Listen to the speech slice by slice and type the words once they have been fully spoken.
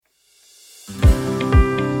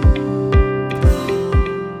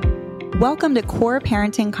Welcome to Core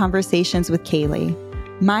Parenting Conversations with Kaylee.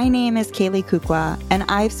 My name is Kaylee Kukla, and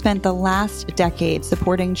I've spent the last decade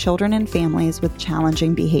supporting children and families with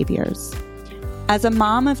challenging behaviors. As a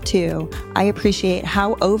mom of two, I appreciate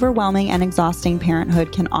how overwhelming and exhausting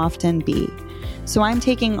parenthood can often be. So I'm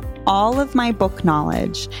taking all of my book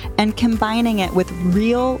knowledge and combining it with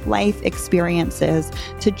real life experiences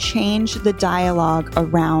to change the dialogue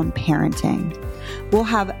around parenting. We'll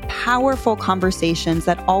have powerful conversations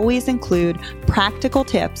that always include practical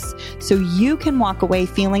tips so you can walk away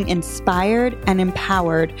feeling inspired and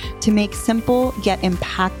empowered to make simple yet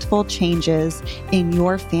impactful changes in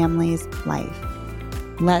your family's life.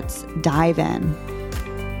 Let's dive in.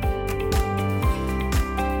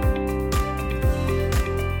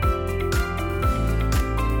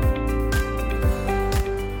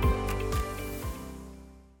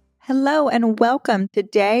 Hello and welcome.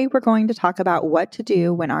 Today we're going to talk about what to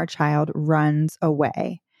do when our child runs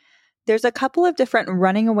away. There's a couple of different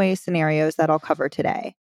running away scenarios that I'll cover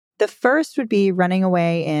today. The first would be running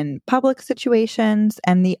away in public situations,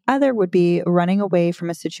 and the other would be running away from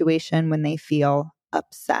a situation when they feel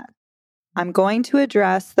upset. I'm going to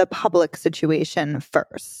address the public situation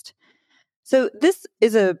first. So this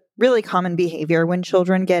is a really common behavior when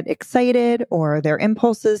children get excited or their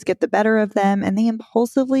impulses get the better of them and they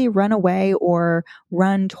impulsively run away or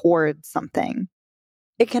run towards something.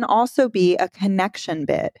 It can also be a connection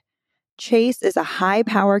bid. Chase is a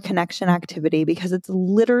high-power connection activity because it's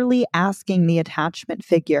literally asking the attachment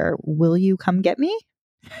figure, "Will you come get me?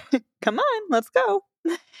 Come on, let's go."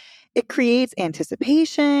 It creates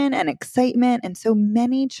anticipation and excitement, and so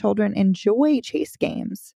many children enjoy chase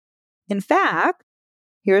games. In fact,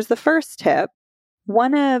 here's the first tip.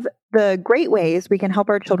 One of the great ways we can help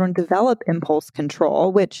our children develop impulse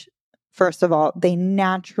control, which, first of all, they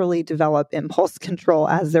naturally develop impulse control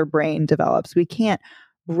as their brain develops. We can't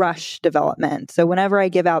rush development. So whenever I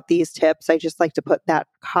give out these tips, I just like to put that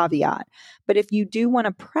caveat. But if you do want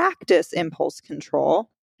to practice impulse control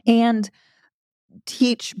and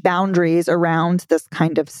teach boundaries around this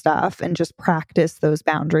kind of stuff and just practice those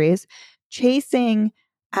boundaries, chasing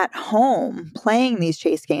at home, playing these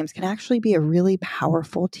chase games can actually be a really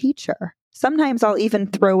powerful teacher. Sometimes I'll even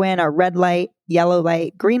throw in a red light, yellow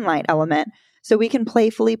light, green light element so we can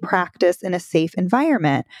playfully practice in a safe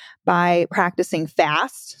environment by practicing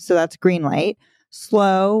fast, so that's green light,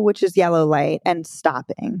 slow, which is yellow light, and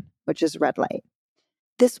stopping, which is red light.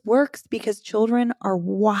 This works because children are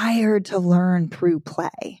wired to learn through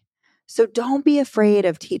play. So don't be afraid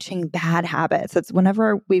of teaching bad habits. It's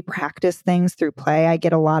whenever we practice things through play, I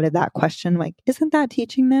get a lot of that question, like, isn't that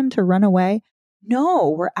teaching them to run away? No,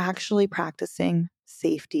 we're actually practicing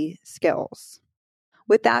safety skills.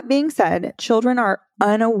 With that being said, children are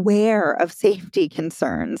unaware of safety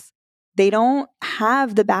concerns. They don't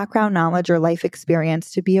have the background knowledge or life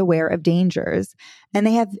experience to be aware of dangers, and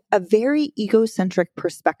they have a very egocentric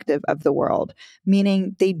perspective of the world,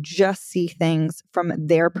 meaning they just see things from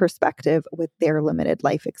their perspective with their limited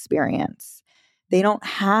life experience. They don't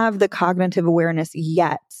have the cognitive awareness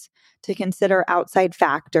yet to consider outside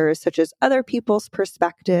factors such as other people's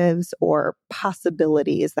perspectives or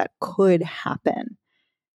possibilities that could happen.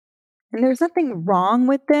 And there's nothing wrong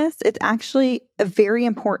with this. It's actually a very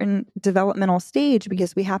important developmental stage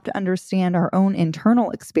because we have to understand our own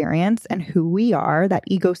internal experience and who we are, that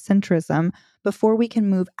egocentrism, before we can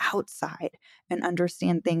move outside and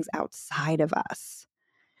understand things outside of us.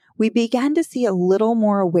 We began to see a little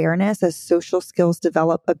more awareness as social skills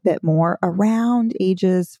develop a bit more around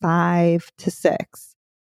ages 5 to 6.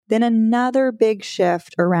 Then another big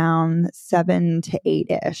shift around 7 to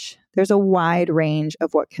 8-ish. There's a wide range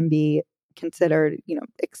of what can be considered,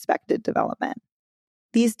 expected development.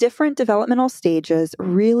 These different developmental stages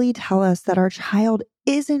really tell us that our child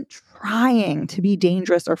isn't trying to be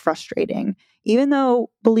dangerous or frustrating, even though,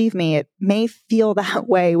 believe me, it may feel that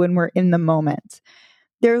way when we're in the moment.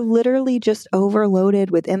 They're literally just overloaded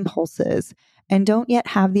with impulses and don't yet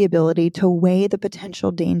have the ability to weigh the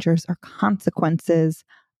potential dangers or consequences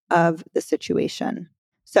of the situation.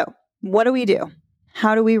 So, what do we do?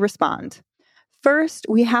 How do we respond? First,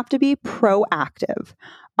 we have to be proactive.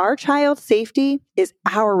 Our child's safety is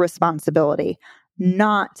our responsibility,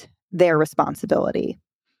 not their responsibility.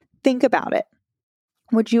 Think about it.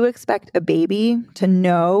 Would you expect a baby to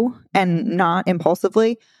know and not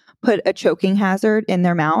impulsively put a choking hazard in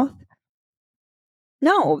their mouth?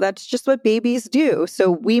 No, that's just what babies do.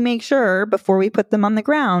 So we make sure before we put them on the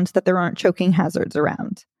ground that there aren't choking hazards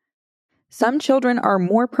around. Some children are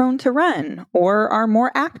more prone to run or are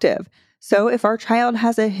more active. So if our child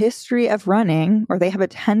has a history of running or they have a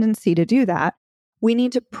tendency to do that, We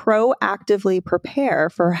need to proactively prepare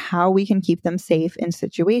for how we can keep them safe in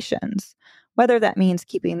situations, whether that means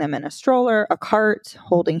keeping them in a stroller, a cart,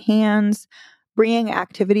 holding hands, bringing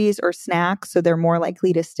activities or snacks so they're more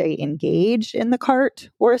likely to stay engaged in the cart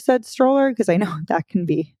or said stroller, because I know that can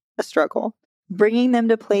be a struggle. Bringing them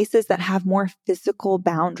to places that have more physical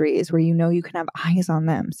boundaries where you know you can have eyes on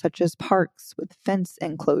them, such as parks with fence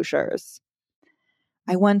enclosures.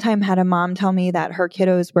 I one time had a mom tell me that her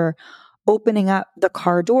kiddos were opening up the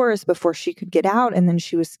car doors before she could get out, and then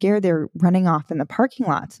she was scared they were running off in the parking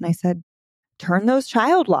lots. And I said, turn those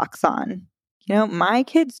child locks on. You know, my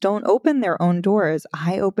kids don't open their own doors.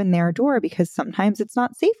 I open their door because sometimes it's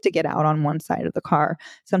not safe to get out on one side of the car.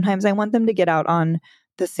 Sometimes I want them to get out on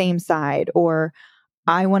the same side, or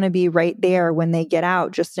I want to be right there when they get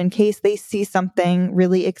out, just in case they see something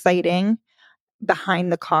really exciting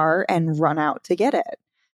behind the car and run out to get it.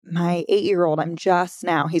 My 8-year-old,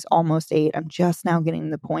 he's almost 8. I'm just now getting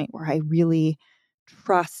to the point where I really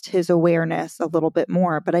trust his awareness a little bit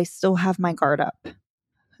more, but I still have my guard up,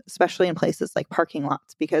 especially in places like parking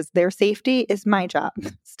lots, because their safety is my job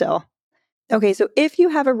still. Okay, so if you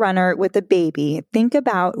have a runner with a baby, think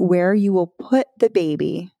about where you will put the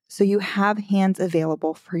baby so you have hands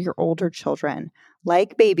available for your older children,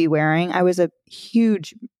 like baby wearing. I was a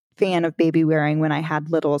huge fan of baby wearing when I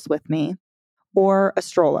had littles with me, or a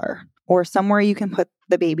stroller, or somewhere you can put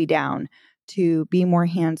the baby down to be more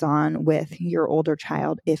hands-on with your older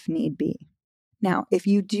child if need be. Now, if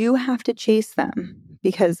you do have to chase them,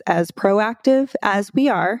 because as proactive as we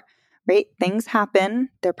are, right, things happen,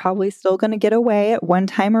 they're probably still going to get away at one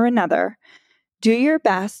time or another. Do your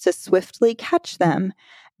best to swiftly catch them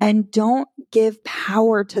and don't give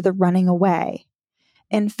power to the running away.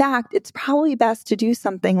 In fact, it's probably best to do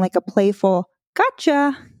something like a playful,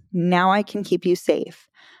 gotcha, now I can keep you safe,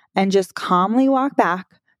 and just calmly walk back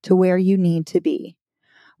to where you need to be.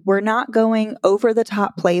 We're not going over the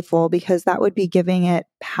top playful because that would be giving it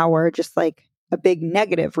power, just like a big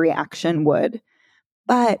negative reaction would.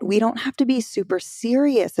 But we don't have to be super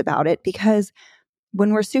serious about it, because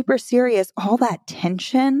when we're super serious, all that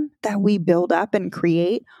tension that we build up and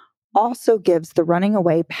create also gives the running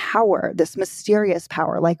away power, this mysterious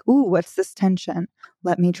power, like, ooh, what's this tension?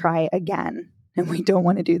 Let me try again. And we don't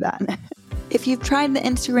want to do that. If you've tried the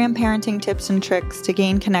Instagram parenting tips and tricks to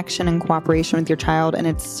gain connection and cooperation with your child and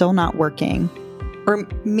it's still not working, or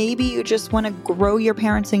maybe you just want to grow your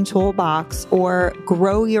parenting toolbox or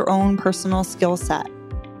grow your own personal skill set.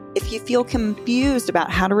 If you feel confused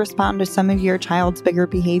about how to respond to some of your child's bigger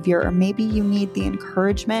behavior, or maybe you need the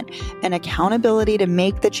encouragement and accountability to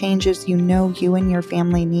make the changes you know you and your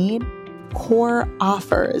family need, CORE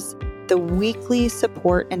offers the weekly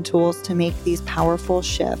support and tools to make these powerful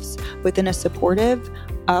shifts within a supportive,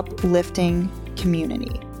 uplifting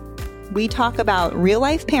community. We talk about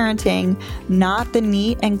real-life parenting, not the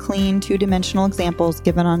neat and clean two-dimensional examples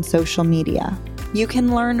given on social media. You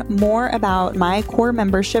can learn more about my CORE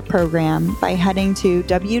membership program by heading to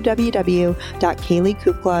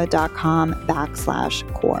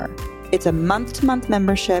www.kayleekukla.com/core. It's a month-to-month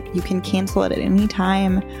membership. You can cancel it at any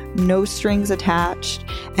time, no strings attached,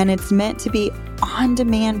 and it's meant to be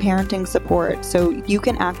on-demand parenting support, so you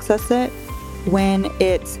can access it when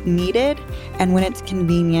it's needed and when it's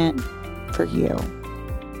convenient for you.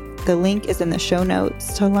 The link is in the show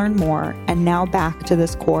notes to learn more. And now back to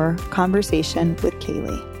this CORE conversation with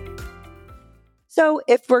Kaylee. So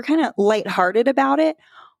if we're kind of lighthearted about it,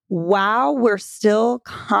 while we're still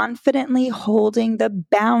confidently holding the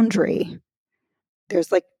boundary,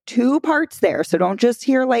 there's like two parts there. So don't just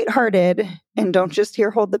hear lighthearted and don't just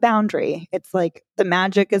hear hold the boundary. It's like the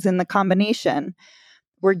magic is in the combination.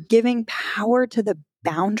 We're giving power to the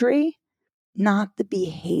boundary, not the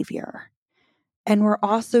behavior. And we're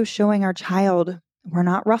also showing our child, we're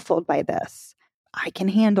not ruffled by this. I can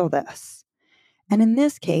handle this. And in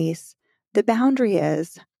this case, the boundary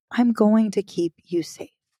is, I'm going to keep you safe.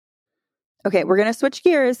 Okay, we're going to switch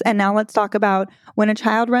gears. And now let's talk about when a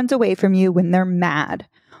child runs away from you when they're mad.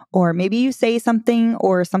 Or maybe you say something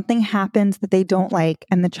or something happens that they don't like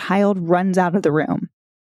and the child runs out of the room.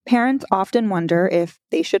 Parents often wonder if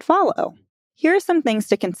they should follow. Here are some things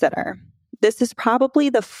to consider. This is probably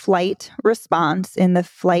the flight response in the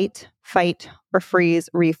flight, fight, or freeze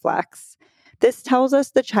reflex. This tells us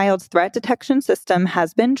the child's threat detection system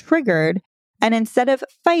has been triggered, and instead of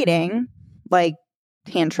fighting, like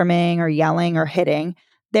tantruming or yelling or hitting,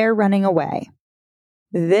 they're running away.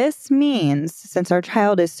 This means, since our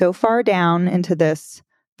child is so far down into this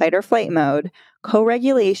fight or flight mode,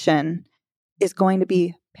 co-regulation is going to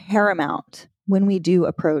be paramount when we do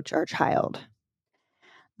approach our child.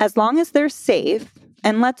 As long as they're safe,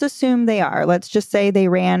 and let's assume they are. Let's just say they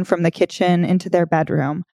ran from the kitchen into their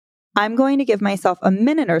bedroom. I'm going to give myself a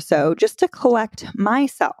minute or so just to collect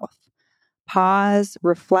myself. Pause,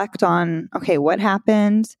 reflect on, okay, what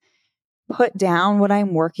happened? Put down what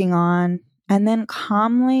I'm working on, and then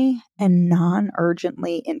calmly and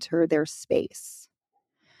non-urgently enter their space.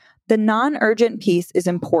 The non-urgent piece is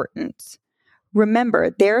important. Remember,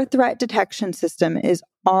 their threat detection system is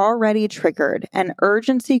already triggered, and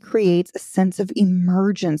urgency creates a sense of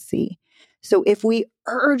emergency. So if we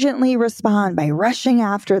urgently respond by rushing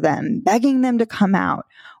after them, begging them to come out,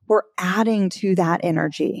 we're adding to that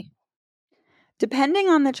energy. Depending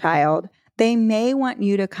on the child, they may want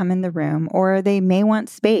you to come in the room or they may want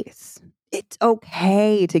space. It's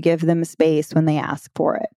okay to give them space when they ask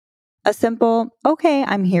for it. A simple, okay,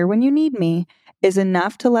 I'm here when you need me, is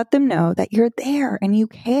enough to let them know that you're there and you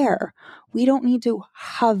care. We don't need to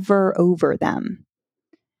hover over them.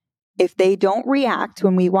 If they don't react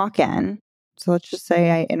when we walk in, so let's just say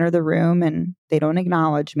I enter the room and they don't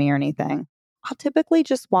acknowledge me or anything, I'll typically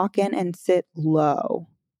just walk in and sit low.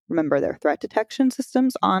 Remember, their threat detection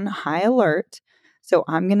system's on high alert, so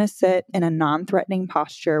I'm going to sit in a non-threatening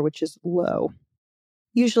posture, which is low.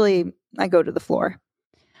 Usually, I go to the floor.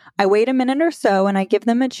 I wait a minute or so and I give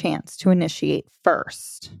them a chance to initiate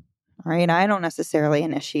first. All right, I don't necessarily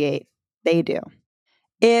initiate. They do.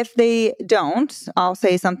 If they don't, I'll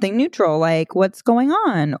say something neutral like, what's going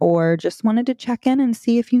on? Or just wanted to check in and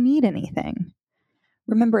see if you need anything.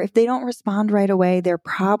 Remember, if they don't respond right away, they're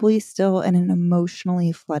probably still in an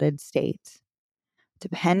emotionally flooded state.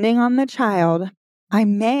 Depending on the child, I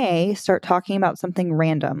may start talking about something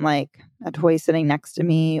random, like a toy sitting next to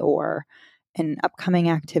me or an upcoming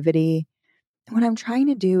activity. And what I'm trying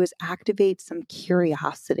to do is activate some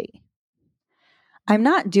curiosity. I'm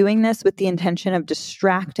not doing this with the intention of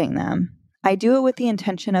distracting them. I do it with the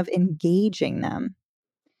intention of engaging them.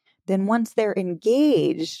 Then once they're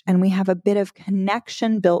engaged and we have a bit of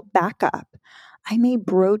connection built back up, I may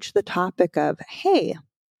broach the topic of, hey,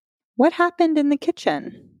 what happened in the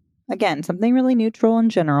kitchen? Again, something really neutral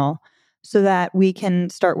and general so that we can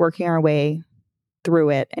start working our way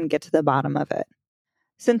through it and get to the bottom of it.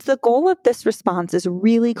 Since the goal of this response is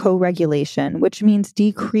really co-regulation, which means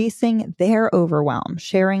decreasing their overwhelm,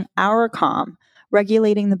 sharing our calm,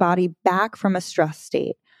 regulating the body back from a stress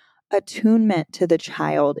state, attunement to the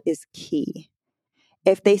child is key.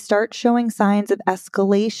 If they start showing signs of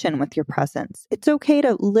escalation with your presence, it's okay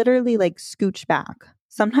to literally scooch back.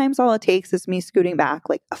 Sometimes all it takes is me scooting back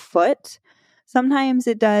like a foot. Sometimes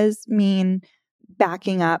it does mean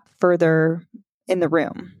backing up further in the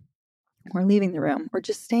room or leaving the room or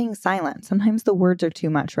just staying silent. Sometimes the words are too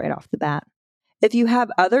much right off the bat. If you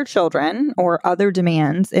have other children or other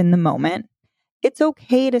demands in the moment, it's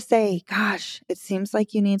okay to say, gosh, it seems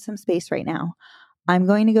like you need some space right now. I'm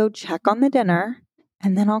going to go check on the dinner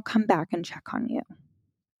and then I'll come back and check on you.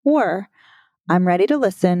 Or I'm ready to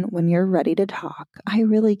listen when you're ready to talk. I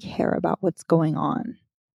really care about what's going on.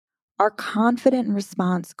 Our confident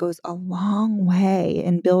response goes a long way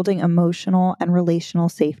in building emotional and relational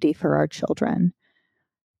safety for our children.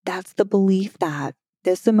 That's the belief that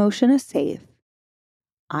this emotion is safe.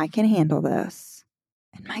 I can handle this.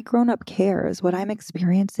 And my grown-up cares. What I'm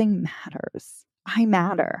experiencing matters. I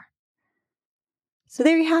matter. So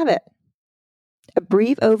there you have it. A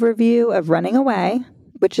brief overview of running away,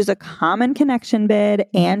 which is a common connection bid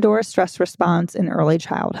and/or stress response in early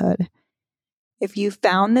childhood. If you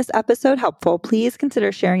found this episode helpful, please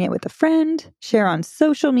consider sharing it with a friend, share on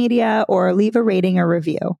social media, or leave a rating or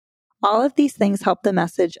review. All of these things help the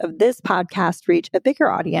message of this podcast reach a bigger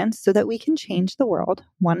audience so that we can change the world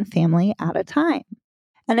one family at a time.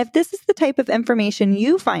 And if this is the type of information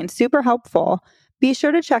you find super helpful, be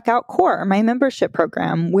sure to check out CORE, my membership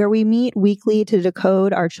program, where we meet weekly to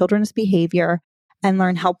decode our children's behavior and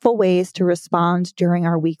learn helpful ways to respond during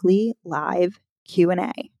our weekly live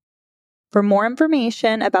Q&A. For more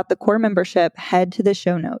information about the CORE membership, head to the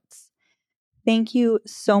show notes. Thank you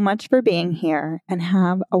so much for being here and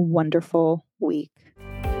have a wonderful week.